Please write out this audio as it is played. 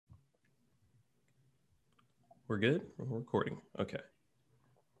We're good? We're recording. Okay.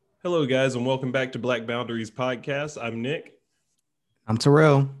 Hello, guys, and welcome back to Black Boundaries Podcast. I'm Nick. I'm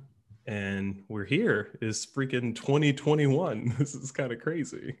Terrell. And we're here. It's freaking 2021. This is kind of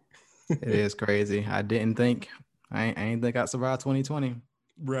crazy. It is crazy. I didn't think I'd survive 2020.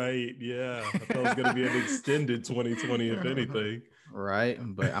 Right. Yeah. I thought it was going to be an extended 2020, if anything. Right.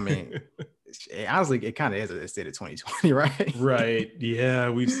 But I mean, honestly, it kind of is an extended 2020, right? Right. Yeah.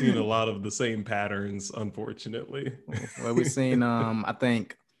 We've seen a lot of the same patterns, unfortunately. Well, we've seen, I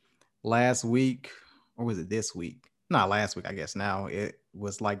think last week, or was it this week? Not last week, I guess now. It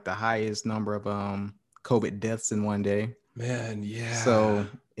was like the highest number of COVID deaths in one day. Man, yeah. So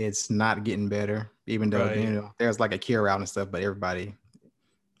it's not getting better, even though, Right. there's like a cure out and stuff, but everybody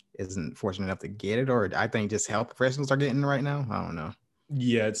isn't fortunate enough to get it, or I think just health professionals are getting it right now. I don't know.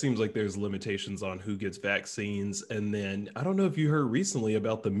 Yeah, it seems like there's limitations on who gets vaccines. And then I don't know if you heard recently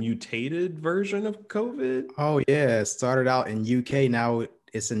about the mutated version of COVID. Oh yeah, it started out in UK. Now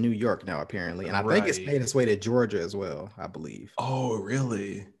it's in New York now, apparently. And I think it's made its way to Georgia as well, I believe. Oh,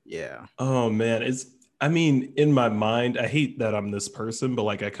 really? Yeah. Oh, man. I mean, in my mind, I hate that I'm this person, but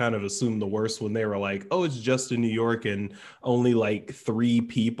like I kind of assumed the worst when they were like, oh, it's just in New York and only like 3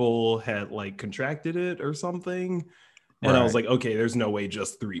 people had like contracted it or something. And I was like, okay, there's no way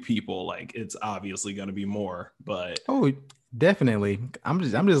just 3 people. Like, it's obviously going to be more. But oh, definitely. I'm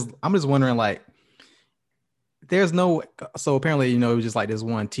just wondering, like, there's no. So apparently, it was just like this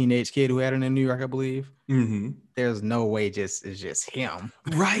one teenage kid who had it in New York, I believe. Mm-hmm. There's no way it's just him.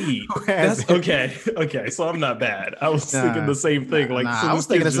 Right. That's okay. Okay. So I'm not bad. I was thinking the same thing. So I was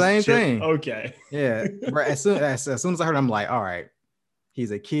thinking the same thing. Okay. Yeah. Right. As soon as I heard, I'm like, all right, he's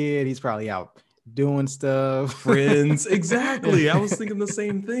a kid. He's probably out doing stuff. Friends. Exactly. I was thinking the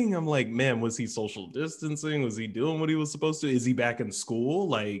same thing. I'm like, man, was he social distancing? Was he doing what he was supposed to? Is he back in school?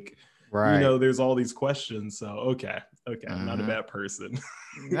 Like, right. There's all these questions. So, okay. I'm not a bad person.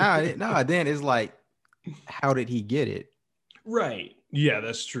 no, then it's like, how did he get it? Right. Yeah,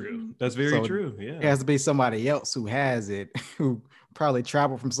 that's true. That's very true. Yeah. It has to be somebody else who has it, who probably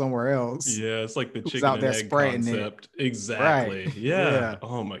traveled from somewhere else. Yeah, it's like the chicken and egg concept. Exactly. Right. Yeah.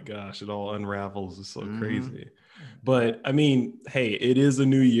 Oh my gosh, it all unravels. It's so crazy. But I mean, hey, it is a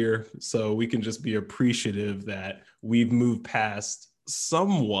new year, so we can just be appreciative that we've moved past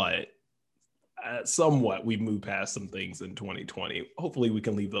somewhat we've moved past some things in 2020. Hopefully we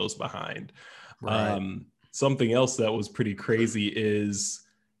can leave those behind. Right. Something else that was pretty crazy is,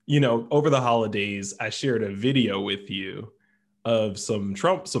 over the holidays, I shared a video with you of some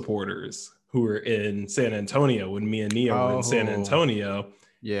Trump supporters who were in San Antonio when me and Nia were in San Antonio.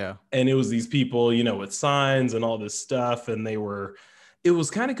 Yeah. And it was these people, with signs and all this stuff. And it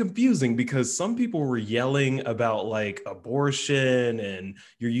was kind of confusing because some people were yelling about like abortion and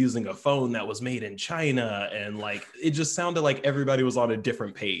you're using a phone that was made in China. And like, it just sounded like everybody was on a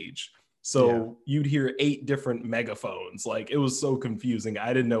different page. So you'd hear 8 different megaphones. Like, it was so confusing.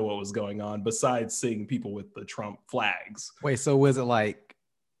 I didn't know what was going on besides seeing people with the Trump flags. Wait, so was it like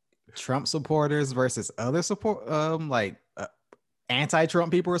Trump supporters versus other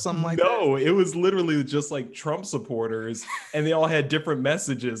anti-Trump people or something like that? No, it was literally just like Trump supporters and they all had different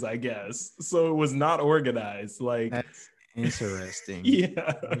messages, I guess. So it was not organized. Like, that's interesting.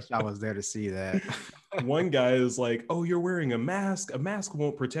 Yeah. I wish I was there to see that. One guy is like, oh, you're wearing a mask. A mask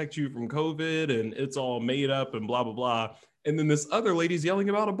won't protect you from COVID and it's all made up and blah, blah, blah. And then this other lady's yelling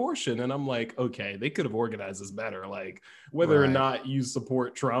about abortion. And I'm like, okay, they could have organized this better. Like, whether or not you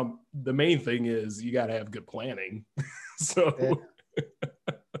support Trump, the main thing is you got to have good planning. So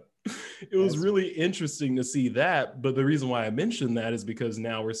it was really interesting to see that. But the reason why I mentioned that is because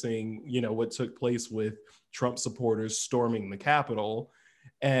now we're seeing, what took place with Trump supporters storming the Capitol.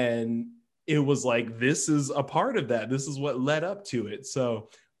 And it was like, this is a part of that. This is what led up to it. So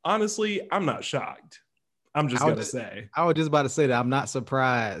honestly, I'm not shocked. I'm just going to say. I was just about to say that I'm not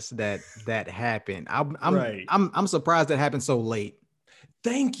surprised that happened. I'm surprised that happened so late.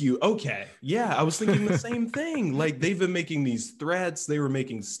 Thank you. Okay. Yeah, I was thinking the same thing. Like, they've been making these threats. They were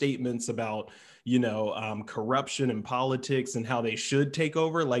making statements about, corruption in politics and how they should take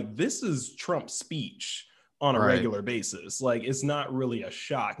over. Like, this is Trump's speech on a regular basis. Like, it's not really a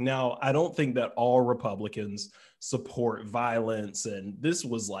shock. Now, I don't think that all Republicans support violence, and this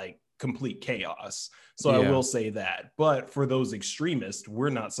was like complete chaos. So I will say that. But for those extremists, we're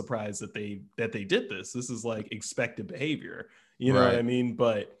not surprised that they did this. This is like expected behavior. You know what I mean?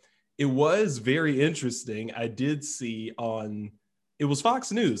 But it was very interesting. I did see it was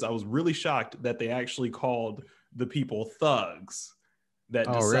Fox News. I was really shocked that they actually called the people thugs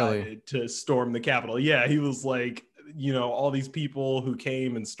that decided to storm the Capitol. Yeah, he was like, all these people who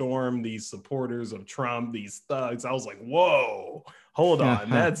came and stormed, these supporters of Trump, these thugs. I was like, whoa, hold on,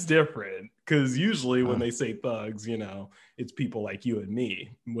 that's different. Because usually when they say thugs, it's people like you and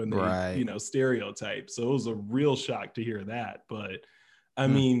me when they, Right. Stereotype. So it was a real shock to hear that. But I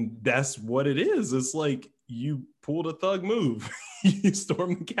mean, that's what it is. It's like you pulled a thug move. You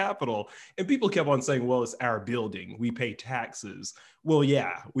stormed the Capitol. And people kept on saying, well, it's our building. We pay taxes. Well,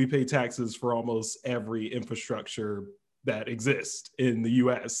 yeah, we pay taxes for almost every infrastructure that exists in the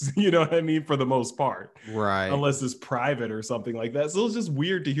US, you know what I mean? For the most part. Right. Unless it's private or something like that. So it's just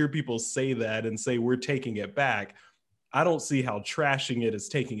weird to hear people say that and say we're taking it back. I don't see how trashing it is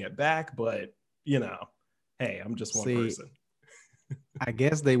taking it back, but hey, I'm just one person. I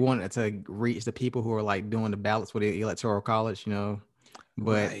guess they wanted to reach the people who are like doing the ballots for the electoral college,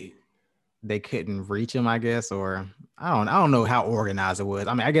 but they couldn't reach them, I guess, or I don't know how organized it was.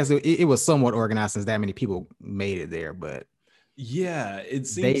 I mean, I guess it was somewhat organized since that many people made it there, but yeah, it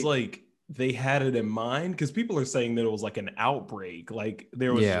seems like they had it in mind because people are saying that it was like an outbreak, like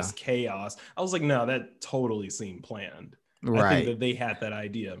there was just chaos. I was like, no, that totally seemed planned. Right. I think that they had that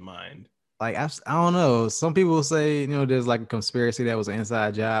idea in mind. Like, I don't know. Some people say, there's like a conspiracy that was an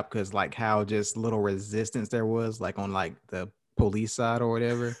inside job because like how just little resistance there was like on like the police side or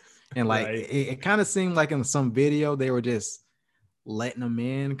whatever. And like it kind of seemed like in some video they were just letting them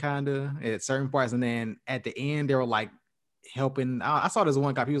in kind of at certain parts. And then at the end they were like helping. I saw this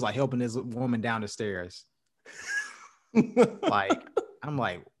one cop, he was like helping this woman down the stairs. Like, I'm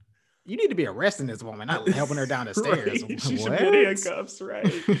like, you need to be arresting this woman, not helping her down the stairs. Right. She should be in handcuffs,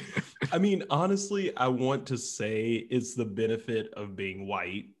 right? I mean, honestly, I want to say it's the benefit of being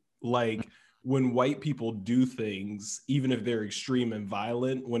white. Like when white people do things, even if they're extreme and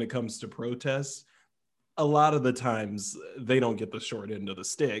violent when it comes to protests, a lot of the times they don't get the short end of the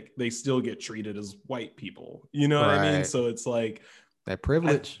stick. They still get treated as white people. You know what I mean? So it's like that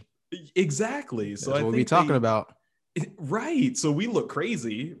privilege. Exactly. So that's what we're talking about. Right. So we look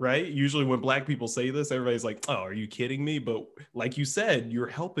crazy, right? Usually when Black people say this, everybody's like, oh, are you kidding me? But like you said, you're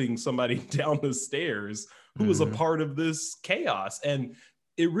helping somebody down the stairs who is a part of this chaos. And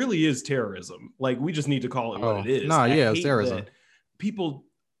it really is terrorism. Like we just need to call it what it is. It's terrorism. People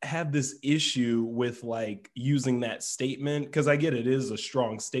have this issue with like using that statement because I get it is a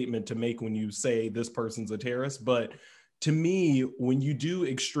strong statement to make when you say this person's a terrorist. But to me, when you do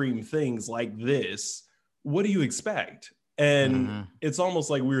extreme things like this, what do you expect? And it's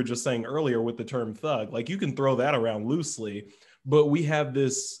almost like we were just saying earlier with the term thug, like you can throw that around loosely, but we have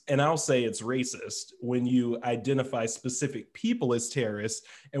this, and I'll say it's racist when you identify specific people as terrorists.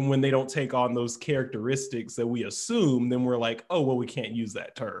 And when they don't take on those characteristics that we assume, then we're like, oh, well, we can't use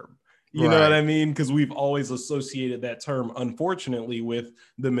that term. You know what I mean? Because we've always associated that term, unfortunately, with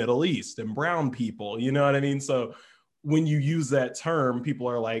the Middle East and brown people. You know what I mean? So when you use that term, people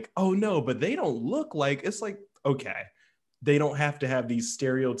are like, oh no, but they don't look like, it's like, okay, they don't have to have these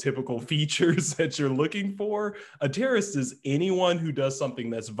stereotypical features that you're looking for. A terrorist is anyone who does something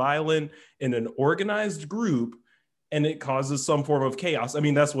that's violent in an organized group and it causes some form of chaos. I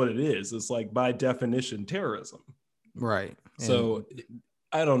mean, that's what it is. It's like by definition, terrorism. Right. So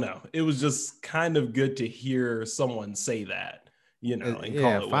I don't know. It was just kind of good to hear someone say that, and call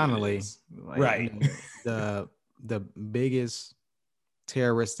it finally, what it is. Like, right. The biggest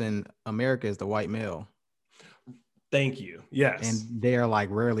terrorist in America is the white male. Thank you. Yes. And they're like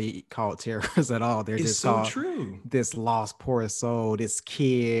rarely called terrorists at all. They're just so called true. This lost poor soul, this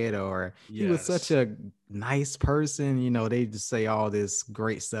kid, or he was such a nice person. They just say all this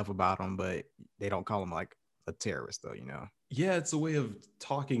great stuff about him, but they don't call him like a terrorist though, Yeah, it's a way of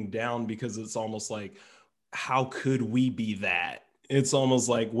talking down because it's almost like, how could we be that? It's almost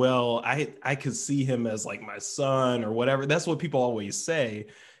like, well, I could see him as like my son or whatever. That's what people always say.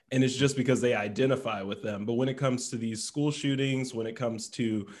 And it's just because they identify with them. But when it comes to these school shootings, when it comes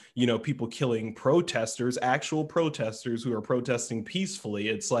to, people killing protesters, actual protesters who are protesting peacefully,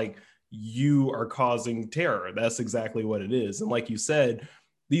 it's like you are causing terror. That's exactly what it is. And like you said,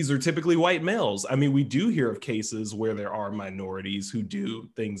 these are typically white males. I mean, we do hear of cases where there are minorities who do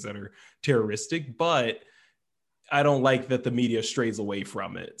things that are terroristic, but I don't like that the media strays away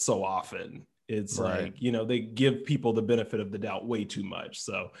from it so often. It's like, they give people the benefit of the doubt way too much.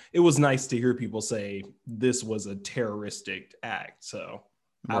 So it was nice to hear people say this was a terroristic act. So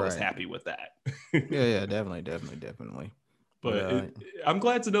I was happy with that. yeah, definitely. But I'm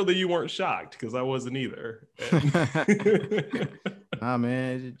glad to know that you weren't shocked because I wasn't either. Nah,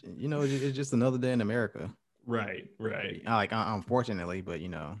 man, it's just another day in America. Right. Like, unfortunately, but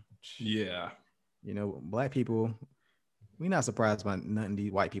yeah. Black people, we're not surprised by nothing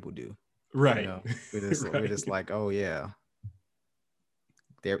these white people do. Right. You know, we're Right. just like, oh yeah,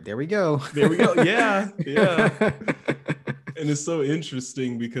 there we go. There we go. Yeah. Yeah. And it's so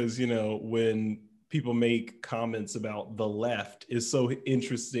interesting because, you know, when people make comments about the left, it's so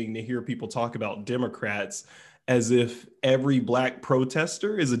interesting to hear people talk about Democrats as if every black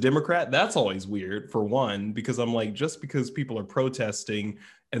protester is a Democrat. That's always weird, for one, because I'm like, just because people are protesting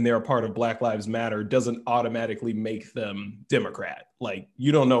and they're a part of Black Lives Matter doesn't automatically make them Democrat. Like,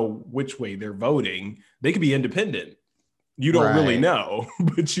 you don't know which way they're voting. They could be independent, you don't really Right. know,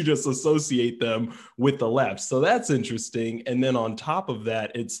 but you just associate them with the left. So that's interesting. And then on top of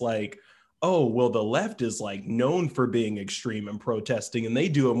that, it's like, oh, well, the left is like known for being extreme and protesting, and they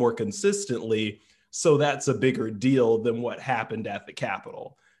do it more consistently. So that's a bigger deal than what happened at the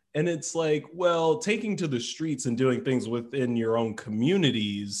Capitol. And it's like, well, taking to the streets and doing things within your own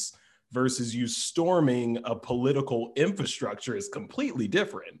communities versus you storming a political infrastructure is completely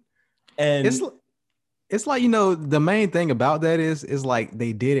different. It's And it's like, you know, the main thing about that is like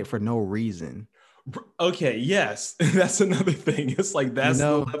they did it for no reason. okay, yes, that's another thing. It's like You that's the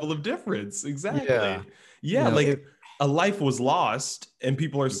know? level of difference. Yeah. Exactly. You Yeah, know, like it a life was lost, and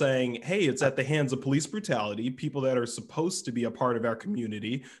people are saying, hey, it's at the hands of police brutality, people that are supposed to be a part of our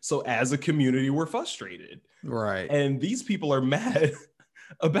community. So as a community, we're frustrated. right. And these people are mad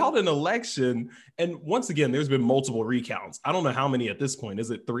about an election. And once again, there's been multiple recounts. I don't know how many at this point.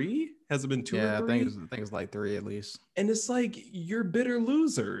 Is it three? Has it been two or Yeah, three? I think it's like three at least. And it's like you're bitter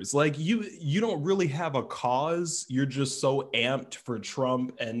losers. Like you don't really have a cause. You're just so amped for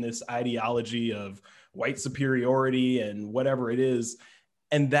Trump and this ideology of white superiority and whatever it is,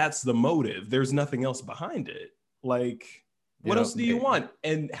 and that's the motive. There's nothing else behind it. Like, what Yep. else do you want?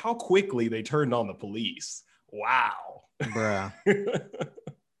 And how quickly they turned on the police. Wow. Bruh.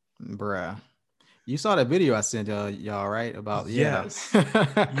 Bruh. You saw that video I sent y'all, right? About yeah. Yes.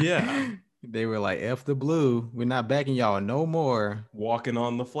 Yeah. They were like, F the blue. We're not backing y'all no more. Walking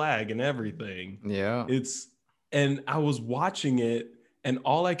on the flag and everything. Yeah. It's, and I was watching it, and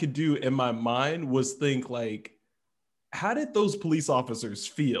all I could do in my mind was think like, how did those police officers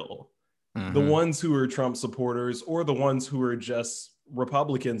feel? The Mm-hmm. ones who are Trump supporters or the ones who are just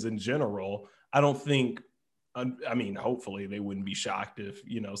Republicans in general. I don't think, I mean, hopefully they wouldn't be shocked if,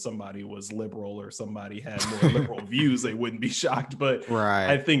 you know, somebody was liberal or somebody had more liberal views, they wouldn't be shocked. But I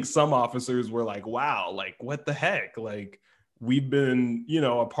Right. think some officers were like, wow, like what the heck? Like we've been, you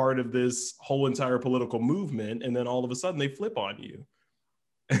know, a part of this whole entire political movement. And then all of a sudden they flip on you.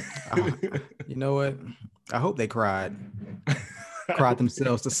 Uh, you know what? I hope they cried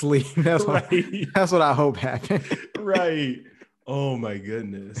themselves to sleep. That's what Right. that's what I hope happened. Right. Oh my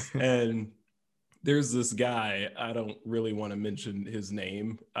goodness. And there's this guy, I don't really want to mention his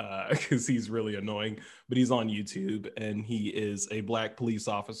name because he's really annoying, but he's on YouTube and he is a black police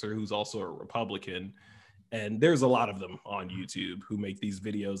officer who's also a Republican. And there's a lot of them on YouTube who make these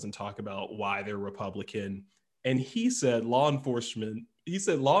videos and talk about why they're Republican. And he said law enforcement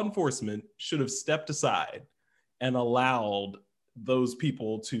should have stepped aside and allowed those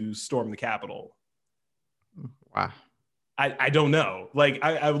people to storm the Capitol. Wow. I don't know. Like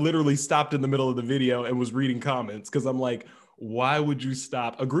I literally stopped in the middle of the video and was reading comments because I'm like, why would you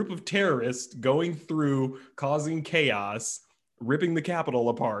stop a group of terrorists going through, causing chaos, ripping the Capitol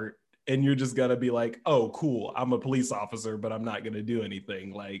apart, and you're just gonna be like, oh, cool, I'm a police officer, but I'm not gonna do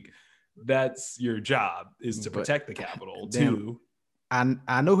anything. Like that's your job, is to But protect the Capitol damn, too.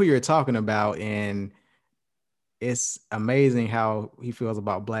 I know who you're talking about, and it's amazing how he feels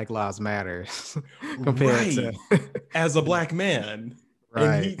about Black Lives Matter compared to Right. As a black man. And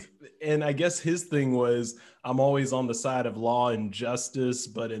right. and I guess his thing was, I'm always on the side of law and justice,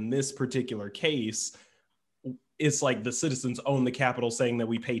 but in this particular case, it's like the citizens own the Capitol, saying that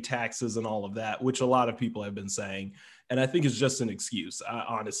we pay taxes and all of that, which a lot of people have been saying. And I think it's just an excuse. I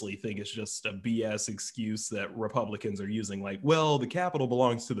honestly think it's just a BS excuse that Republicans are using. Like, well, the Capitol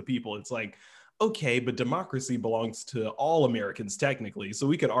belongs to the people. It's like, okay, but democracy belongs to all Americans technically. So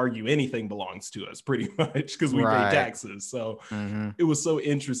we could argue anything belongs to us pretty much because we pay Right. taxes. So Mm-hmm. it was so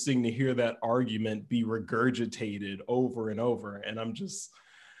interesting to hear that argument be regurgitated over and over. And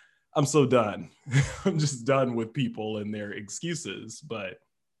I'm so done. I'm just done with people and their excuses, but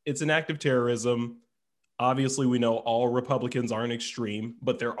it's an act of terrorism. Obviously, we know all Republicans aren't extreme,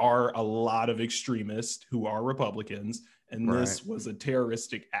 but there are a lot of extremists who are Republicans, and Right. this was a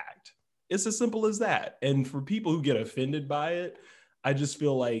terroristic act. It's as simple as that. And for people who get offended by it, I just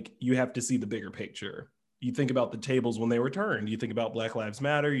feel like you have to see the bigger picture. You think about the tables when they were turned. You think about Black Lives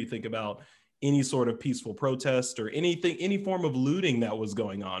Matter. You think about any sort of peaceful protest or anything, any form of looting that was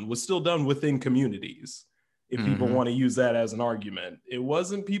going on was still done within communities. if people want to use that as an argument. It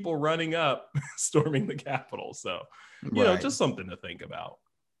wasn't people running up, storming the Capitol. So, you know, just something to think about.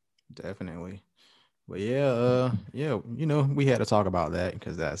 Definitely. But yeah, you know, we had to talk about that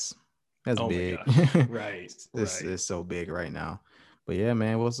because that's big. Right. This is so big right now. But yeah,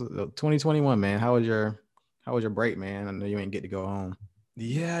 man, what's 2021, man? How was your break, man? I know you ain't get to go home.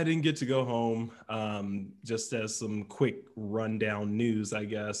 Yeah, I didn't get to go home. Just as some quick rundown news, I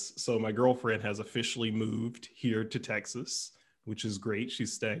guess. So my girlfriend has officially moved here to Texas, which is great.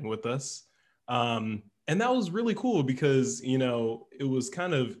 She's staying with us. And that was really cool because, you know, it was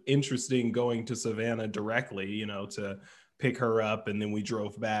kind of interesting going to Savannah directly, you know, to pick her up. And then we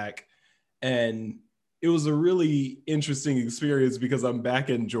drove back. And it was a really interesting experience because I'm back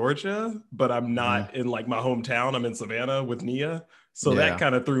in Georgia, but I'm not in like my hometown. I'm in Savannah with Nia. So that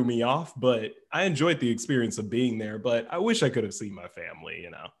kind of threw me off, but I enjoyed the experience of being there. But I wish I could have seen my family,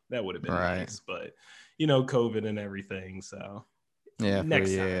 you know, that would have been nice. But, you know, COVID and everything. So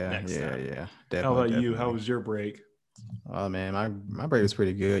next time. Definitely. How about you? How was your break? Oh man, my break was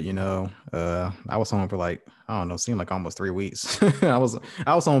pretty good. You know, I was home for like, I don't know, seemed like almost 3 weeks. I was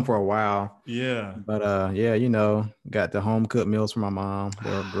home for a while. Yeah. But yeah, you know, got the home cooked meals from my mom.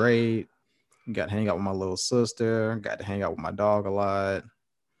 They were great. Got to hang out with my little sister. Got to hang out with my dog a lot.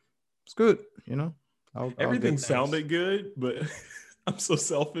 It's good, you know. Everything sounded good, but I'm so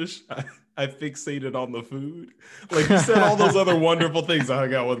selfish. I fixated on the food. Like you said, all those other wonderful things. I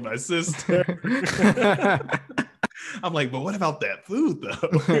hung out with my sister. I'm like, but what about that food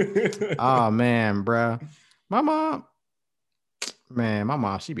though? Oh man, bro. My mom,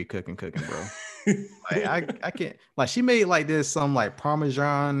 she be cooking, bro. Like I can't, like she made like this some like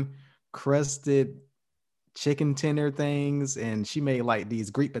Parmesan crusted chicken tender things, and she made like these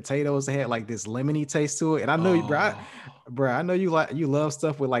Greek potatoes that had like this lemony taste to it. And I know you, bro, I know you love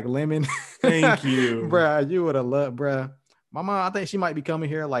stuff with like lemon. Thank you, bro. You would have loved, bro. My mom, I think she might be coming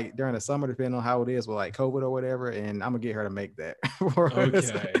here like during the summer, depending on how it is with like COVID or whatever. And I'm gonna get her to make that.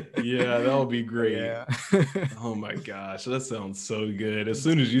 Okay. Yeah, that'll be great. Yeah. Oh my gosh, that sounds so good. As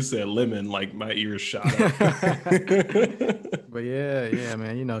soon as you said lemon, like my ears shot up. But yeah,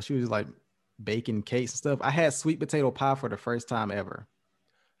 man. You know, she was like baking cakes and stuff. I had sweet potato pie for the first time ever.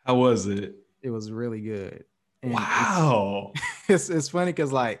 How was it? It was really good. And wow. It's funny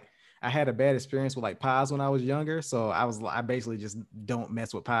because like I had a bad experience with like pies when I was younger. So I basically just don't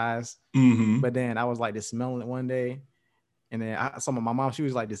mess with pies. But then I was like just smelling it one day. And then I saw my mom, she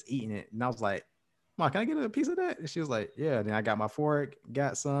was like just eating it. And I was like, Mom, can I get a piece of that? And she was like, yeah. Then I got my fork,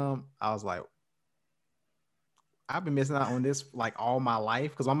 got some. I was like, I've been missing out on this like all my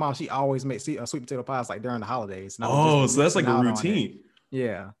life because my mom, she always makes sweet potato pies like during the holidays. And so that's like a routine.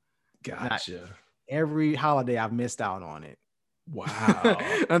 Yeah. Gotcha. Every holiday I've missed out on it. Wow.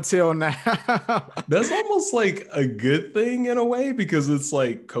 Until now. That's almost like a good thing in a way because it's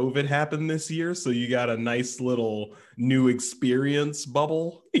like COVID happened this year. So you got a nice little new experience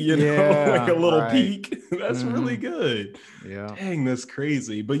bubble, you know, like a little peak. That's really good. Yeah. Dang, that's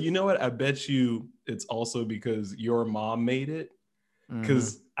crazy. But you know what? I bet you it's also because your mom made it.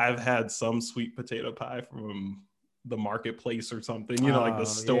 Because I've had some sweet potato pie from the marketplace or something, you know, like the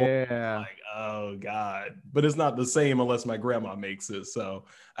store. Yeah. Like, oh God. But it's not the same unless my grandma makes it. So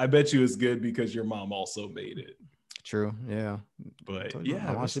I bet you it's good because your mom also made it. True. Yeah. But yeah,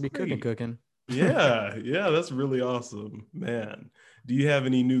 my mom should be cooking. Yeah, that's really awesome, man. Do you have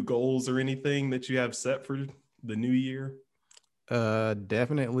any new goals or anything that you have set for the new year?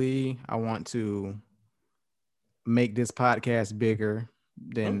 Definitely. I want to make this podcast bigger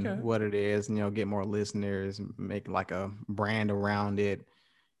than what it is, you know, get more listeners, make like a brand around it.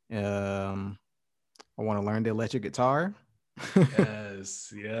 I want to learn the electric guitar.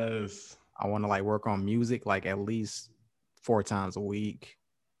 Yes. I want to like work on music like at least 4 times a week.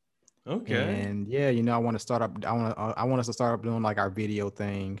 Okay. And yeah, you know, I want us to start up doing like our video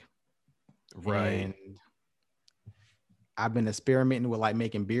thing. Right. And I've been experimenting with like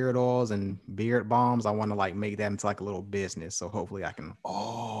making beard oils and beard balms. I want to like make that into like a little business. So hopefully I can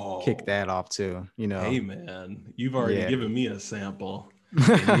kick that off too, you know. Hey man, you've already given me a sample.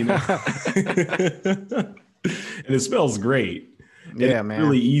 And, you know, and it smells great. Yeah, man.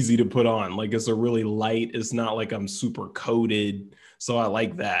 Really easy to put on. Like it's a really light, it's not like I'm super coated. So I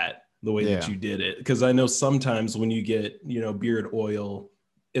like that, the way that you did it. Because I know sometimes when you get, you know, beard oil,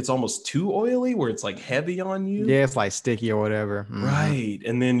 it's almost too oily where it's like heavy on you. Yeah, it's like sticky or whatever. Right.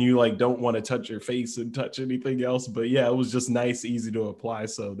 And then you like don't want to touch your face and touch anything else. But yeah, it was just nice, easy to apply.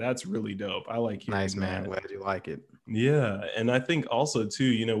 So that's really dope. I like hearing nice, man. that. Glad you like it. Yeah. And I think also too,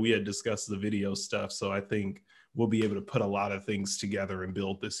 you know, we had discussed the video stuff. So I think we'll be able to put a lot of things together and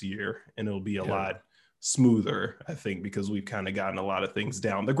build this year. And it'll be a lot smoother, I think, because we've kind of gotten a lot of things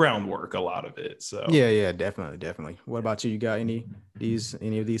down, the groundwork, a lot of it. So Yeah, definitely. What about you? You got any of these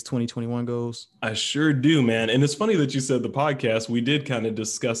 2021 goals? I sure do, man. And it's funny that you said the podcast. We did kind of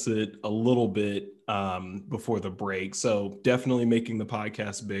discuss it a little bit before the break. So definitely making the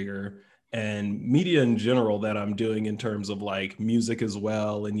podcast bigger, and media in general that I'm doing in terms of like music as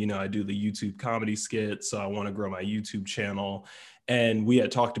well. And, I do the YouTube comedy skit. So I want to grow my YouTube channel. And we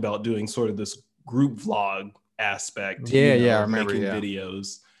had talked about doing sort of this group vlog aspect, Yeah, I of remember. making Yeah.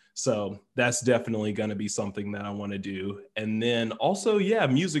 videos. So that's definitely going to be something that I want to do. And then also, yeah,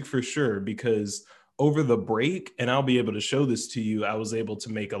 music for sure, because over the break, and I'll be able to show this to you, I was able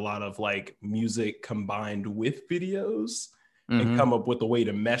to make a lot of like music combined with videos and Mm-hmm. come up with a way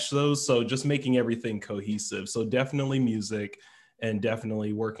to mesh those. So just making everything cohesive. So definitely music, and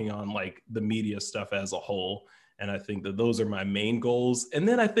definitely working on like the media stuff as a whole. And I think that those are my main goals. And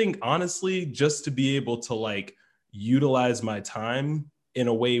then I think honestly, just to be able to like utilize my time in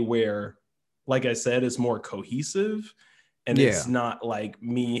a way where, like I said, it's more cohesive, and it's Yeah. not like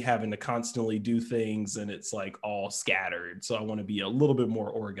me having to constantly do things and it's like all scattered. So I want to be a little bit more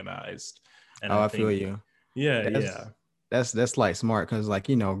organized. And Oh, I I feel think, you. yeah, yeah. That's like smart because like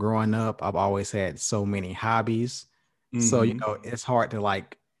growing up, I've always had so many hobbies, so Mm-hmm. it's hard to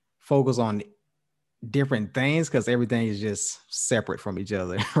like focus on different things because everything is just separate from each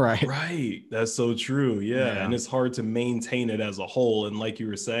other, right? Right. That's so true. Yeah. And Yeah. it's hard to maintain it as a whole. And like you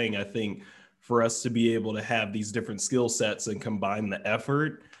were saying, I think for us to be able to have these different skill sets and combine the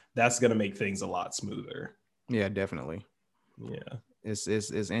effort, that's going to make things a lot smoother. Yeah, definitely. Yeah. It's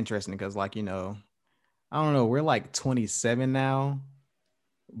interesting because like I don't know, we're like 27 now,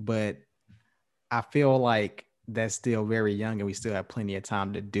 but I feel like that's still very young and we still have plenty of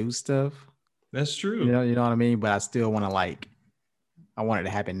time to do stuff. That's true. You know what I mean? But I still want to like I want it to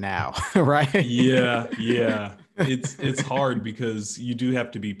happen now, right? Yeah, yeah. It's hard because you do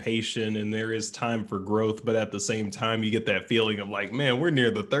have to be patient and there is time for growth, but at the same time you get that feeling of like, man, we're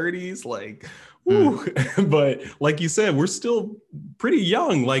near the 30s, like, Mm, woo. But like you said, we're still pretty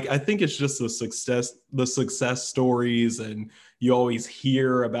young. Like I think it's just the success stories, and you always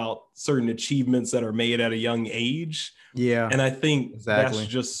hear about certain achievements that are made at a young age. yeah, And I think that's exactly.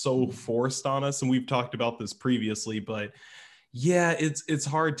 just so forced on us. And we've talked about this previously, but yeah, it's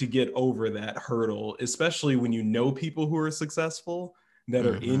hard to get over that hurdle, especially when you know people who are successful that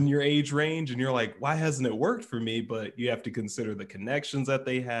are Hmm. in your age range, and you're like, why hasn't it worked for me? But you have to consider the connections that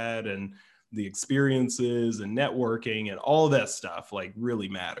they had and the experiences and networking and all that stuff like really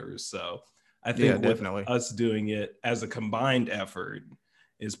matters. So I Yeah, think with definitely. us doing it as a combined effort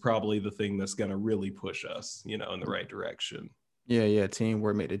is probably the thing that's going to really push us, in the right direction. Yeah.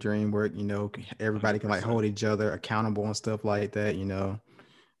 Teamwork make the dream work. Everybody can like 100%. hold each other accountable and stuff like that.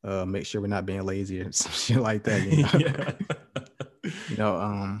 Make sure we're not being lazy or some shit like that.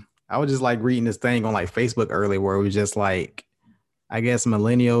 Yeah. I was just like reading this thing on like Facebook earlier where it was just like, I guess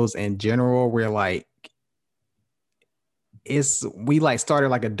millennials in general, we're like, we like started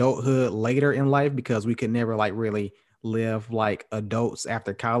like adulthood later in life because we could never like really live like adults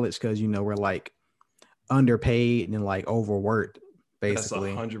after college because we're like underpaid and like overworked That's a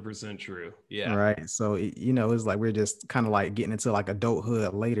basically. hundred percent true. Yeah. Right. So, it's like we're just kind of like getting into like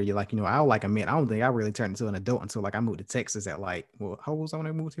adulthood later. You're like, I'll like admit, I don't think I really turned into an adult until like I moved to Texas at like, well, how old was I when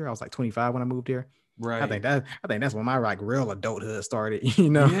I moved here? I was like 25 when I moved here. Right. I think that's when my like real adulthood started.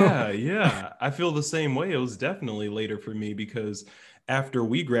 Yeah. Yeah. I feel the same way. It was definitely later for me because after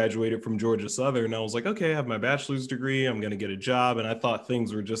we graduated from Georgia Southern, I was like, okay, I have my bachelor's degree. I'm going to get a job. And I thought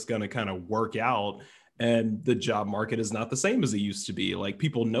things were just going to kind of work out. And the job market is not the same as it used to be. Like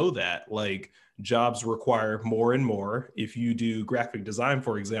people know that. Like jobs require more and more. If you do graphic design,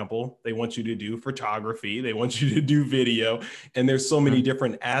 for example, they want you to do photography, they want you to do video. And there's so many Mhm.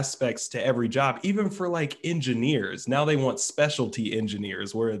 different aspects to every job, even for like engineers. Now they want specialty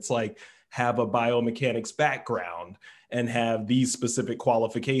engineers where it's like have a biomechanics background and have these specific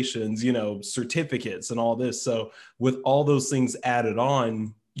qualifications, certificates and all this. So with all those things added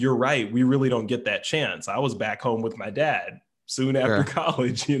on, you're right. We really don't get that chance. I was back home with my dad soon after Yeah.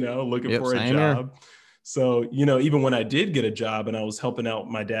 college, looking Yep. for a Same here. job. So, even when I did get a job and I was helping out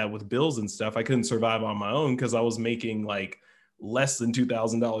my dad with bills and stuff, I couldn't survive on my own because I was making like less than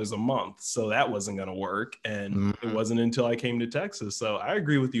 $2,000 a month. So that wasn't going to work. And it Mhm. wasn't until I came to Texas. So I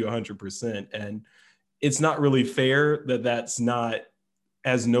agree with you 100%. And it's not really fair that that's not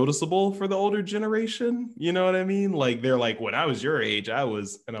as noticeable for the older generation. You know what I mean? Like they're like, when I was your age, I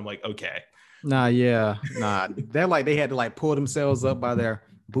was, and I'm like, okay. Nah, yeah, nah. They're like they had to like pull themselves up by their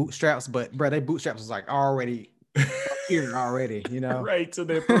bootstraps, but bro, their bootstraps was like already here already, you know. Right to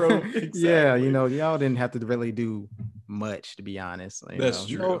their throat. Yeah, Exactly. you know, y'all didn't have to really do much to be honest. You That's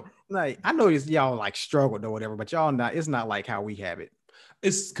know, true. like I know y'all like struggled or whatever, but y'all not. It's not like how we have it.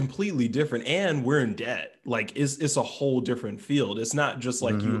 It's completely different, and we're in debt. Like it's a whole different field. It's not just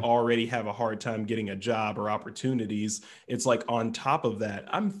like you Mm-hmm. already have a hard time getting a job or opportunities. It's like on top of that,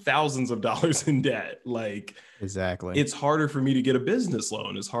 I'm thousands of dollars in debt. Like Exactly. it's harder for me to get a business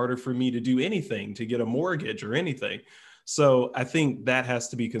loan. It's harder for me to do anything, to get a mortgage or anything. So I think that has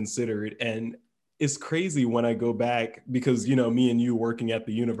to be considered. And it's crazy when I go back because, me and you working at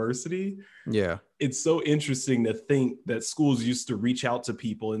the university, Yeah. it's so interesting to think that schools used to reach out to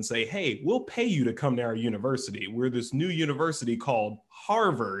people and say, hey, we'll pay you to come to our university. We're this new university called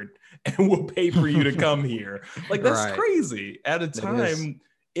Harvard, and we'll pay for you to come here. Like, that's Right. crazy. At a That is. time,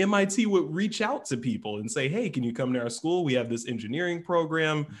 MIT would reach out to people and say, hey, can you come to our school? We have this engineering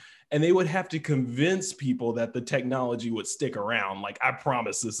program. And they would have to convince people that the technology would stick around. Like, I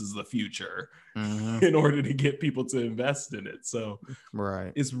promise this is the future Mm-hmm. in order to get people to invest in it. So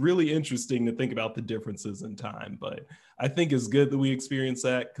Right. it's really interesting to think about the differences in time. But I think it's good that we experience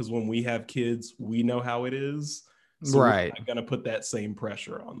that because when we have kids, we know how it is. So we're Right. not going to put that same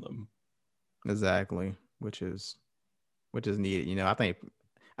pressure on them. Exactly. Which is needed. You know, I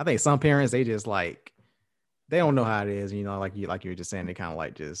think some parents they just like they don't know how it is. You know, like you were just saying, they kind of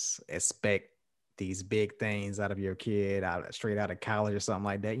like just expect these big things out of your kid straight out of college or something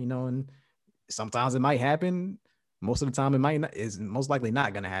like that. You know, and sometimes it might happen. Most of the time, it might not. Is most likely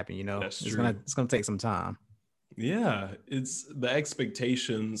not going to happen. You know, That's true. it's gonna take some time. Yeah, it's the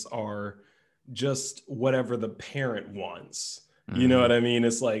expectations are just whatever the parent wants. You know Mm-hmm. what I mean?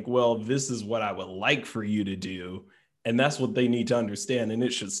 It's like, well, this is what I would like for you to do. And that's what they need to understand. And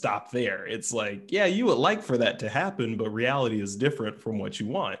it should stop there. It's like, yeah, you would like for that to happen, but reality is different from what you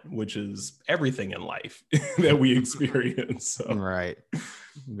want, which is everything in life that we experience. So Right.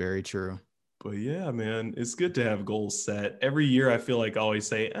 Very true. but yeah, man, it's good to have goals set. Every year, I feel like I always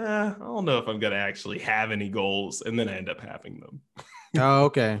say, I don't know if I'm going to actually have any goals. And then I end up having them. Oh,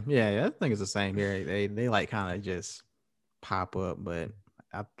 okay. Yeah, yeah, I think it's the same here. They like kind of just pop up, but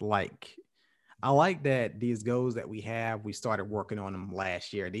I like I like that these goals that we have, we started working on them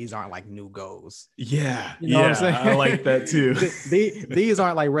last year. These aren't like new goals. Yeah, You know what I'm yeah, I saying? like that too. These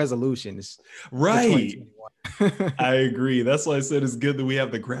aren't like resolutions for Right. 2021. I agree. That's why I said it's good that we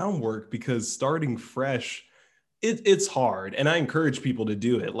have the groundwork because starting fresh, it's hard. And I encourage people to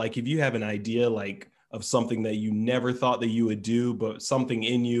do it. Like if you have an idea like of something that you never thought that you would do, but something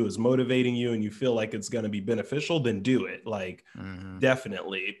in you is motivating you and you feel like it's going to be beneficial, then do it. Like Mhm.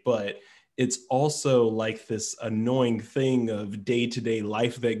 definitely. But it's also like this annoying thing of day-to-day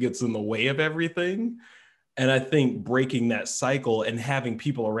life that gets in the way of everything. And I think breaking that cycle and having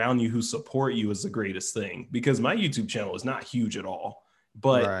people around you who support you is the greatest thing because my YouTube channel is not huge at all.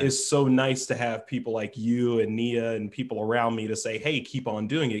 But Right. it's so nice to have people like you and Nia and people around me to say, hey, keep on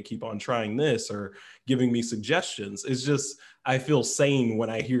doing it, keep on trying this, or giving me suggestions. It's just, I feel sane when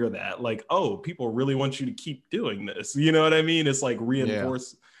I hear that. Like, oh, people really want you to keep doing this. You know what I mean? It's like Yeah.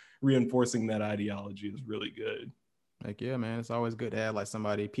 reinforcing that ideology is really good. Like, yeah, man, it's always good to have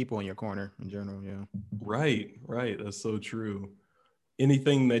like people in your corner in general. Yeah. Right, right. That's so true.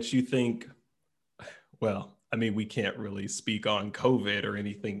 Anything that you think, well, I mean, we can't really speak on COVID or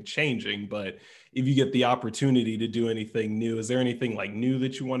anything changing, but if you get the opportunity to do anything new, is there anything like new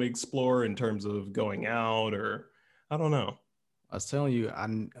that you want to explore in terms of going out or I don't know. I was telling you,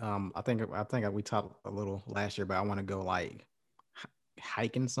 I think we talked a little last year, but I want to go like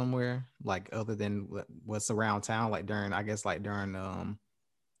hiking somewhere, like other than what's around town, like during I guess like during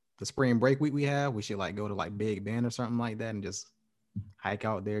the spring break week we have, we should like go to like Big Bend or something like that and just hike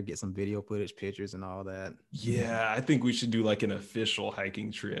out there, get some video footage, pictures, and all that. Yeah, I think we should do like an official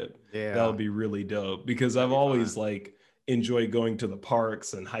hiking trip. That Yeah, would be really dope because that'd I've be always fun. like enjoyed going to the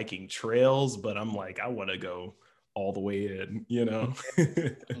parks and hiking trails, but I'm like, I want to go all the way in, you know?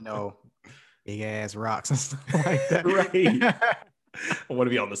 You know, big ass rocks and stuff like that. Right. I want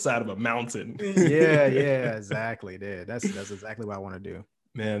to be on the side of a mountain. Yeah, yeah, exactly. Dude. That's exactly what I want to do.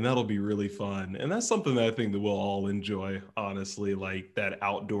 Man, that'll be really fun. And that's something that I think that we'll all enjoy, honestly, like that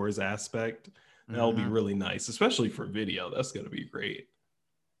outdoors aspect. That'll be Hmm. really nice, especially for video. That's going to be great.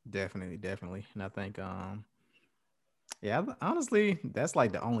 Definitely, definitely. And I think yeah, honestly, that's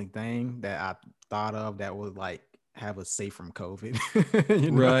like the only thing that I thought of that would like have us safe from COVID.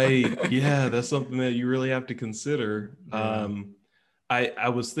 You know? Right. Yeah, that's something that you really have to consider. Yeah. I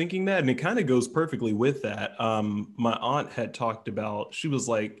was thinking that, and it kind of goes perfectly with that. My aunt had talked about, she was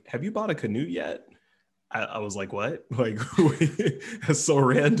like, have you bought a canoe yet? I was like, what? Like, that's so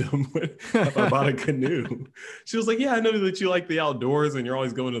random. About a canoe. She was like, yeah, I know that you like the outdoors and you're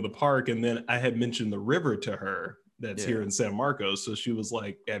always going to the park. And then I had mentioned the river to her that's here in San Marcos. So she was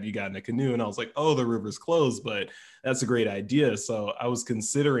like, have you gotten a canoe? And I was like, oh, the river's closed, but that's a great idea. So I was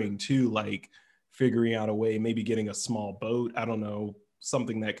considering too, like figuring out a way, maybe getting a small boat. I don't know,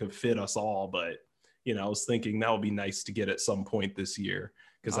 something that could fit us all. But, I was thinking that would be nice to get at some point this year,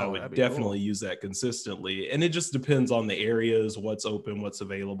 because I would definitely use that consistently. And it just depends on the areas, what's open, what's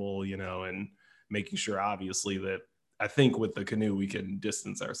available, and making sure, obviously, that I think with the canoe, we can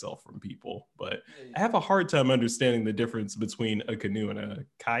distance ourselves from people. But I have a hard time understanding the difference between a canoe and a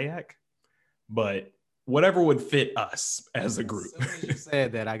kayak. But whatever would fit us as a group. As soon as you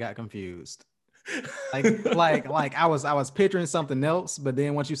said that, I got confused. Like I was picturing something else, but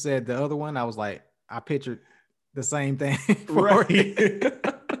then once you said the other one, I was like, I pictured the same thing. Right.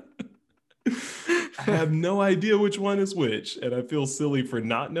 I have no idea which one is which, and I feel silly for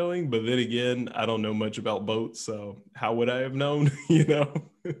not knowing, but then again, I don't know much about boats, so how would I have known?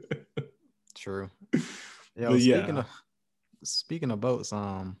 True. Yeah. Speaking of boats,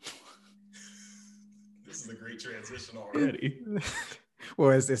 this is a great transition already. Well,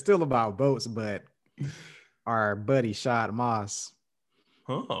 it's still about boats, but our buddy Shad Moss.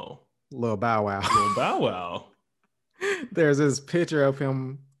 Oh. Lil Bow Wow. There's this picture of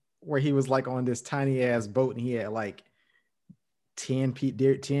him where he was like on this tiny ass boat and he had like 10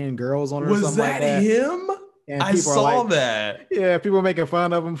 girls on it. Was that him? And I saw that. Yeah, people were making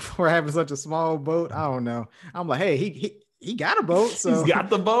fun of him for having such a small boat. I don't know. I'm like, hey, he got a boat, so he's got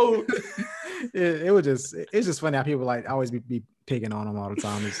the boat. It's just funny how people like always be picking on him all the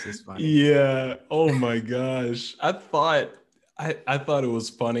time. It's just funny. Yeah. Oh my gosh. I thought it was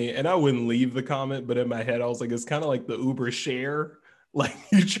funny, and I wouldn't leave the comment, but in my head I was like, it's kind of like the Uber share. Like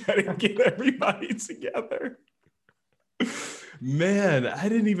you try to get everybody together. Man, I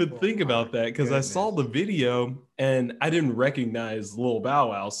didn't even think about that because I saw the video and I didn't recognize Lil Bow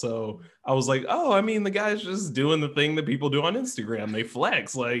Wow. So I was like, oh, I mean, the guy's just doing the thing that people do on Instagram. They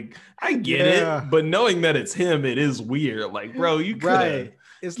flex. Like, I get it. But knowing that it's him, it is weird. Like, bro, you could have.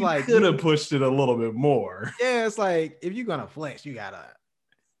 It's like could have pushed it a little bit more. Yeah, it's like if you're gonna flex, you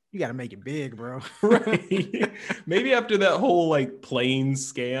gotta make it big, bro. Right. Maybe after that whole like plane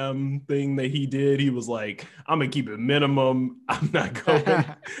scam thing that he did, he was like, I'm gonna keep it minimum. I'm not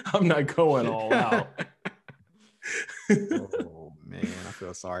going all out. Oh man, I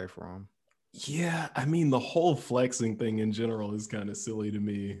feel sorry for him. Yeah, I mean, the whole flexing thing in general is kind of silly to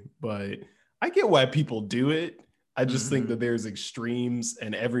me, but I get why people do it. I just think that there's extremes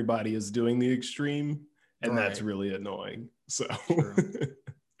and everybody is doing the extreme, and that's really annoying. So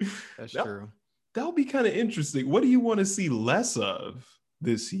that's true. That'll be kind of interesting. What do you want to see less of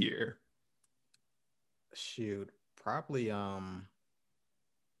this year? Shoot, probably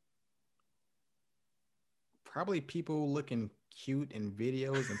people looking cute in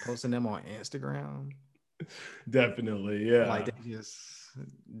videos and posting them on Instagram. Definitely, yeah. Like they just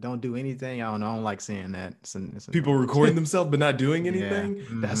don't do anything. I don't like seeing that. It's people recording themselves but not doing anything. Yeah.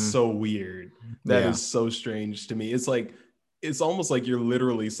 That's so weird. That is so strange to me. It's like, it's almost like you're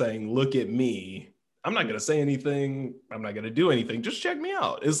literally saying, look at me. I'm not going to say anything. I'm not going to do anything. Just check me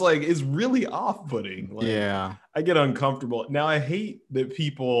out. It's like, it's really off-putting. Like, yeah. I get uncomfortable. Now, I hate that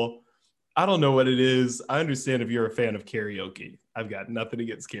people, I don't know what it is. I understand if you're a fan of karaoke. I've got nothing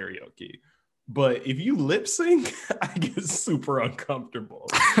against karaoke. But if you lip sync, I get super uncomfortable.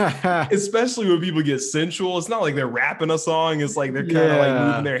 Especially when people get sensual. It's not like they're rapping a song. It's like they're kind of like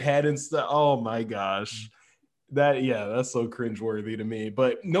moving their head and stuff. Oh my gosh. That's so cringeworthy to me.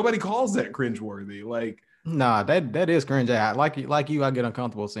 But nobody calls that cringeworthy. Like, nah, that is cringe. Like you, I get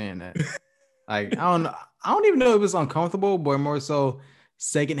uncomfortable saying that. Like, I don't even know if it's uncomfortable, but more so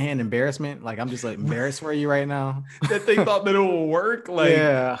secondhand embarrassment. Like, I'm just like embarrassed for you right now. That they thought that it would work. Like,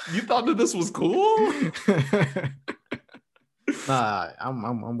 you thought that this was cool. Nah,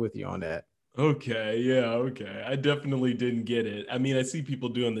 I'm with you on that. Okay. I definitely didn't get it. I mean, I see people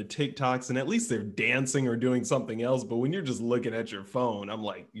doing the TikToks and at least they're dancing or doing something else. But when you're just looking at your phone, I'm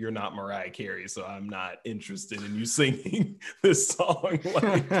like, you're not Mariah Carey, so I'm not interested in you singing this song.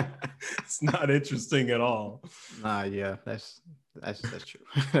 Like, it's not interesting at all. Yeah, that's true.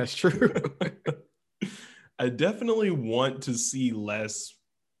 That's true. I definitely want to see less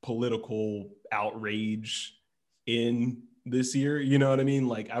political outrage in this year, you know what I mean?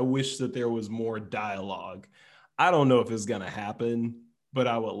 Like, I wish that there was more dialogue. I don't know if it's gonna happen, but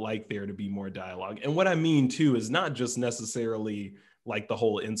I would like there to be more dialogue. And what I mean too is not just necessarily like the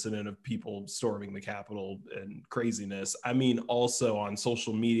whole incident of people storming the Capitol and craziness. I mean also on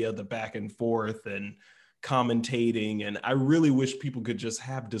social media, the back and forth and commentating. And I really wish people could just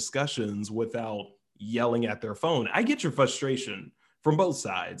have discussions without yelling at their phone. I get your frustration from both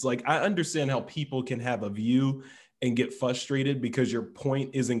sides. Like, I understand how people can have a view and get frustrated because your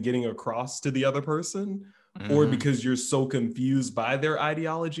point isn't getting across to the other person, or because you're so confused by their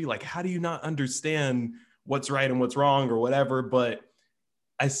ideology. Like, how do you not understand what's right and what's wrong or whatever? But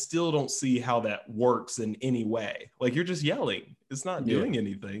I still don't see how that works in any way. Like, you're just yelling. It's not doing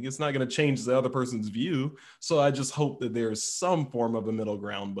anything. It's not going to change the other person's view. So I just hope that there's some form of a middle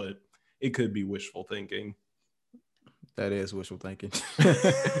ground, but it could be wishful thinking. That is wishful thinking.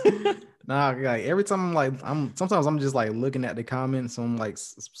 Nah, like every time sometimes I'm just like looking at the comments on like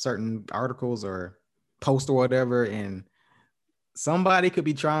certain articles or post or whatever, and somebody could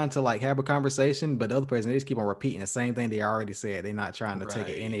be trying to like have a conversation, but the other person, they just keep on repeating the same thing they already said. They're not trying to take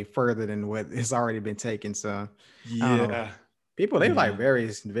it any further than what has already been taken. So yeah, people, they're like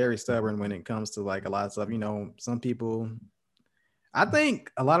very, very stubborn when it comes to like a lot of stuff. Some people, I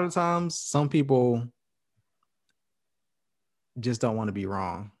think a lot of the times, some people just don't want to be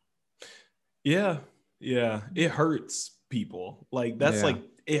wrong. Yeah. It hurts people. Like, that's like,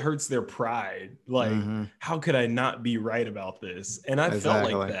 it hurts their pride. Like, how could I not be right about this? And I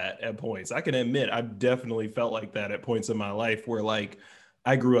felt like that at points. I can admit, I've definitely felt like that at points in my life where, like,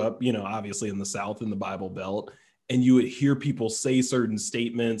 I grew up, obviously in the South, in the Bible Belt, and you would hear people say certain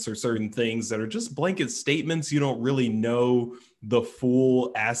statements or certain things that are just blanket statements. You don't really know the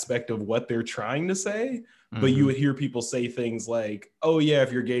full aspect of what they're trying to say, but you would hear people say things like, oh yeah,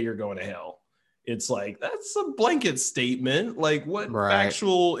 if you're gay, you're going to hell. It's like, that's a blanket statement. Like, what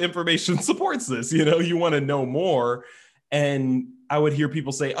factual information supports this? You want to know more. And I would hear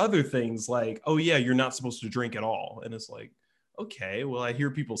people say other things like, oh yeah, you're not supposed to drink at all. And it's like, okay, well, I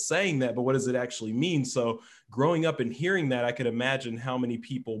hear people saying that, but what does it actually mean? So growing up and hearing that, I could imagine how many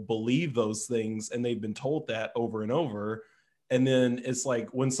people believe those things, and they've been told that over and over. And then it's like,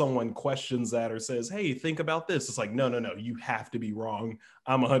 when someone questions that or says, hey, think about this, it's like, no, you have to be wrong.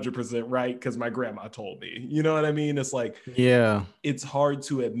 I'm 100% right because my grandma told me. You know what I mean? It's like, it's hard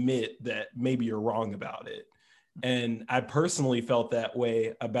to admit that maybe you're wrong about it. And I personally felt that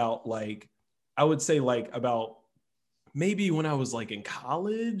way about, like, I would say, like, about maybe when I was like in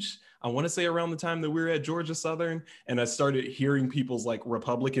college, I want to say around the time that we were at Georgia Southern, and I started hearing people's like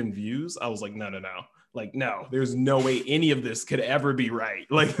Republican views. I was like, no. Like, no, there's no way any of this could ever be right.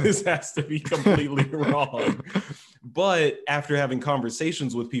 Like, this has to be completely wrong. But after having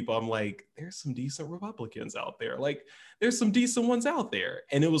conversations with people, I'm like, there's some decent Republicans out there. Like, there's some decent ones out there.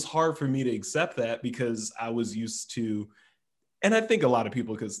 And it was hard for me to accept that because I was used to, and I think a lot of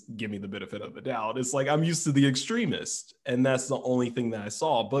people could give me the benefit of the doubt. It's like, I'm used to the extremist, and that's the only thing that I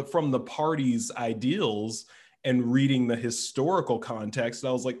saw. But from the party's ideals and reading the historical context,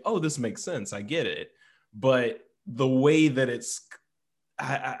 I was like, oh, this makes sense. I get it. But the way that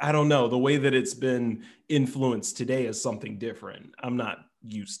I don't know, the way that it's been influenced today is something different. I'm not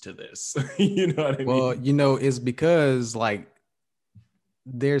used to this. You know what I mean? Well, it's because like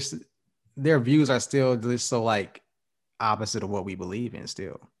their views are still just so like opposite of what we believe in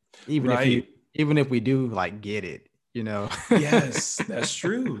still. Even if we do like get it. Yes, that's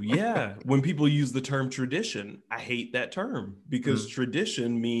true. Yeah. When people use the term tradition, I hate that term because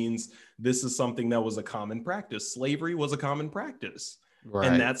tradition means this is something that was a common practice. Slavery was a common practice.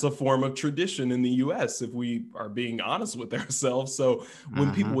 And that's a form of tradition in the US, if we are being honest with ourselves. So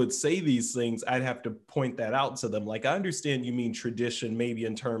when people would say these things, I'd have to point that out to them. Like, I understand you mean tradition, maybe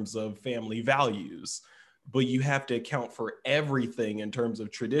in terms of family values, but you have to account for everything in terms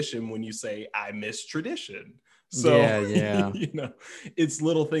of tradition when you say, I miss tradition. So, it's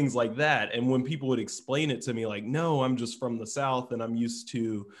little things like that. And when people would explain it to me, like, no, I'm just from the South and I'm used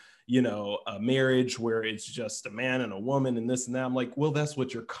to, a marriage where it's just a man and a woman and this and that. I'm like, well, that's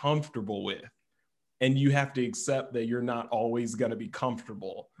what you're comfortable with. And you have to accept that you're not always going to be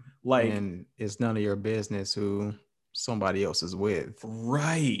comfortable. Like, and it's none of your business who somebody else is with.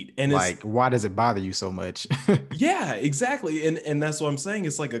 Right. And like, why does it bother you so much? Yeah, exactly. And that's what I'm saying.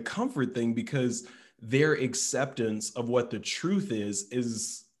 It's like a comfort thing because their acceptance of what the truth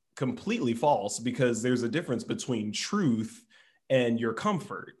is completely false, because there's a difference between truth and your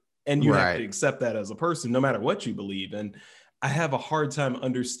comfort. And you have to accept that as a person, no matter what you believe. And I have a hard time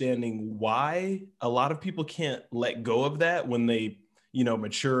understanding why a lot of people can't let go of that when they,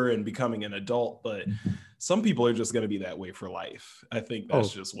 mature and becoming an adult. But some people are just going to be that way for life. I think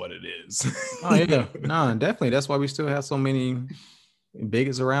that's just what it is. Oh, yeah. No, definitely. That's why we still have so many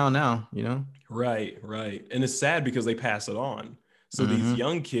bigots around now, Right. And it's sad because they pass it on. So these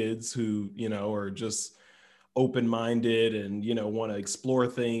young kids who, are just open-minded and, want to explore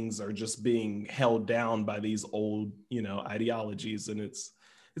things are just being held down by these old, ideologies. And it's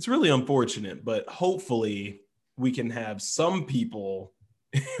really unfortunate, but hopefully we can have some people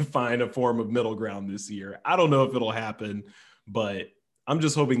find a form of middle ground this year. I don't know if it'll happen, but I'm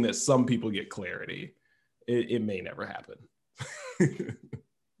just hoping that some people get clarity. It may never happen.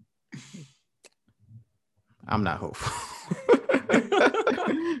 I'm not hopeful.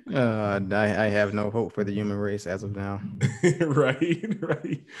 I have no hope for the human race as of now.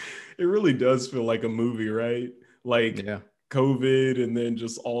 Right. It really does feel like a movie, right? Like COVID, and then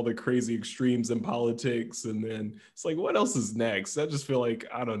just all the crazy extremes in politics, and then it's like, what else is next? I just feel like,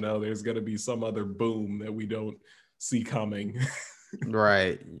 I don't know, there's going to be some other boom that we don't see coming.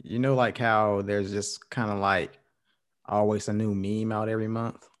 Right. Like how there's just kind of like always a new meme out every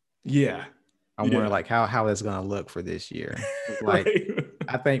month. Yeah. I wonder like how it's gonna look for this year. Like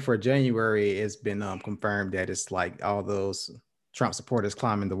I think for January it's been confirmed that it's like all those Trump supporters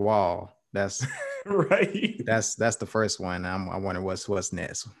climbing the wall. That's right. That's the first one. I wonder what's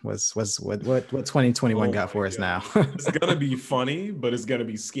next. What 2021 got for us now. It's gonna be funny, but it's gonna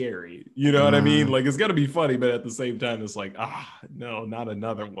be scary. You know what I mean? Like it's gonna be funny, but at the same time, it's like, no, not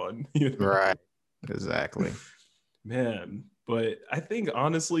another one. Right. Exactly. Man. But I think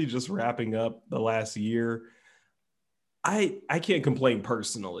honestly, just wrapping up the last year, I can't complain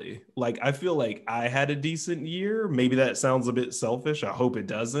personally. Like I feel like I had a decent year. Maybe that sounds a bit selfish. I hope it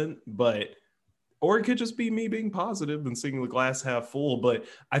doesn't, or it could just be me being positive and seeing the glass half full. But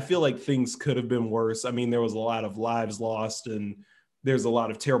I feel like things could have been worse. I mean, there was a lot of lives lost and there's a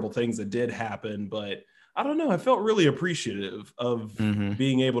lot of terrible things that did happen, but I don't know. I felt really appreciative of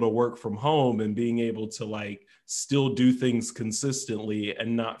being able to work from home and being able to like still do things consistently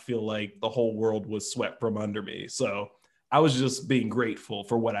and not feel like the whole world was swept from under me. So I was just being grateful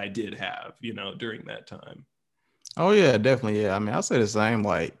for what I did have, during that time. Oh yeah, definitely. Yeah. I mean, I'll say the same.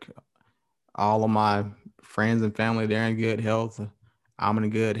 Like all of my friends and family, they're in good health. I'm in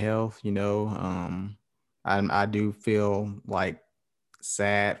good health, I do feel like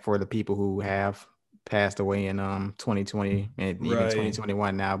sad for the people who have passed away in 2020 and even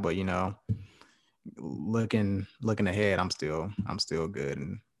 2021 now, but looking ahead, I'm still good.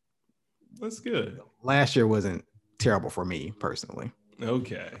 And that's good. Last year wasn't terrible for me personally.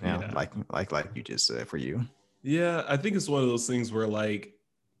 Okay. Yeah. Like you just said for you. Yeah, I think it's one of those things where like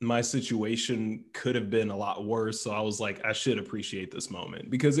my situation could have been a lot worse. So I was like, I should appreciate this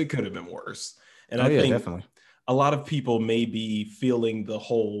moment because it could have been worse. And I think definitely a lot of people may be feeling the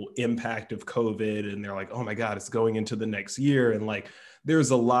whole impact of COVID and they're like, oh my God, it's going into the next year. And like, there's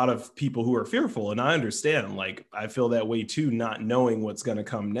a lot of people who are fearful. And I understand, like, I feel that way too, not knowing what's going to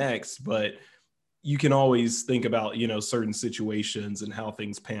come next. But you can always think about, certain situations and how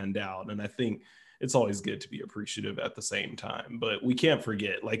things panned out. And I think it's always good to be appreciative at the same time. But we can't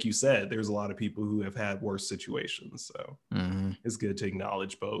forget, like you said, there's a lot of people who have had worse situations. So it's good to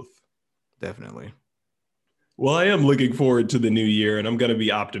acknowledge both. Definitely. Well, I am looking forward to the new year and I'm going to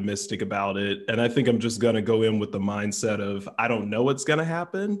be optimistic about it. And I think I'm just going to go in with the mindset of, I don't know what's going to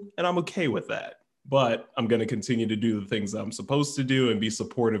happen and I'm okay with that. But I'm going to continue to do the things I'm supposed to do and be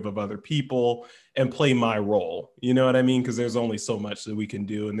supportive of other people and play my role. You know what I mean? Because there's only so much that we can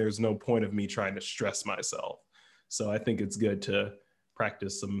do and there's no point of me trying to stress myself. So I think it's good to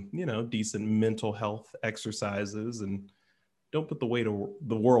practice some, decent mental health exercises and don't put the weight of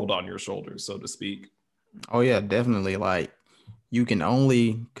the world on your shoulders, so to speak. Oh yeah, definitely. Like you can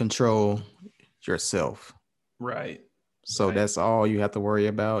only control yourself. Right. So that's all you have to worry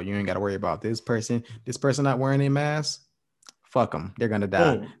about. You ain't got to worry about this person not wearing a mask. Fuck them. They're going to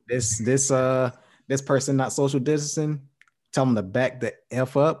die. Oh. This person not social distancing. Tell them to back the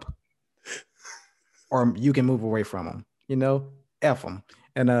F up or you can move away from them, F them.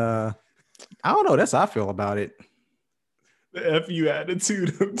 And I don't know. That's how I feel about it. The FU attitude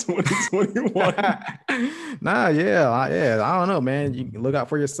of 2021. Yeah. I don't know, man. You look out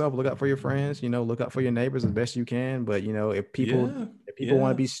for yourself, look out for your friends, look out for your neighbors as best you can. But if people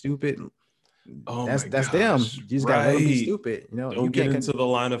want to be stupid, that's them. You just gotta let them be stupid. Don't you get into the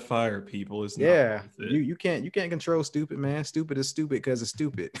line of fire, people. It's not you can't control stupid, man. Stupid is stupid because it's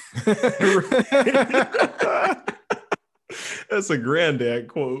stupid. That's a granddad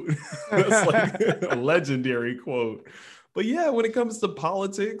quote. That's like a legendary quote. But yeah, when it comes to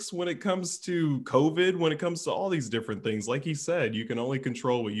politics, when it comes to COVID, when it comes to all these different things, like he said, you can only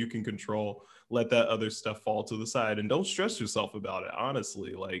control what you can control. Let that other stuff fall to the side and don't stress yourself about it.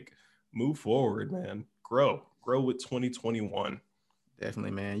 Honestly, like move forward, man. Grow with 2021.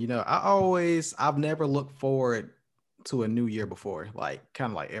 Definitely, man. I've never looked forward to a new year before, like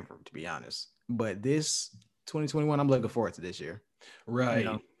kind of like ever, to be honest. But this 2021, I'm looking forward to this year. Right. You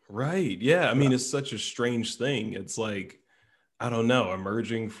know? Right. Yeah. I mean, it's such a strange thing. It's like, I don't know,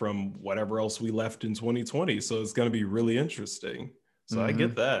 emerging from whatever else we left in 2020. So it's going to be really interesting. So I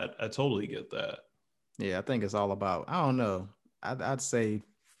get that. I totally get that. Yeah, I think it's all about, I don't know. I'd say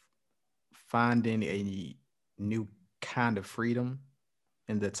finding a new kind of freedom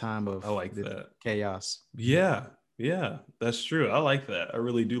in the time of I like that. chaos. Yeah. Yeah, that's true. I like that. I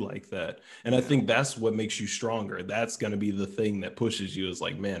really do like that. And I think that's what makes you stronger. That's going to be the thing that pushes you is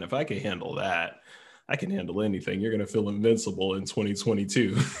like, man, if I can handle that, I can handle anything. You're going to feel invincible in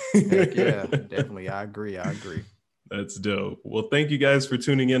 2022. Heck yeah, definitely. I agree. That's dope. Well, thank you guys for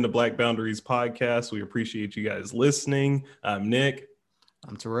tuning in to Black Boundaries Podcast. We appreciate you guys listening. I'm Nick.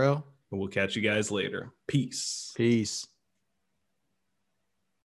 I'm Terrell. And we'll catch you guys later. Peace. Peace.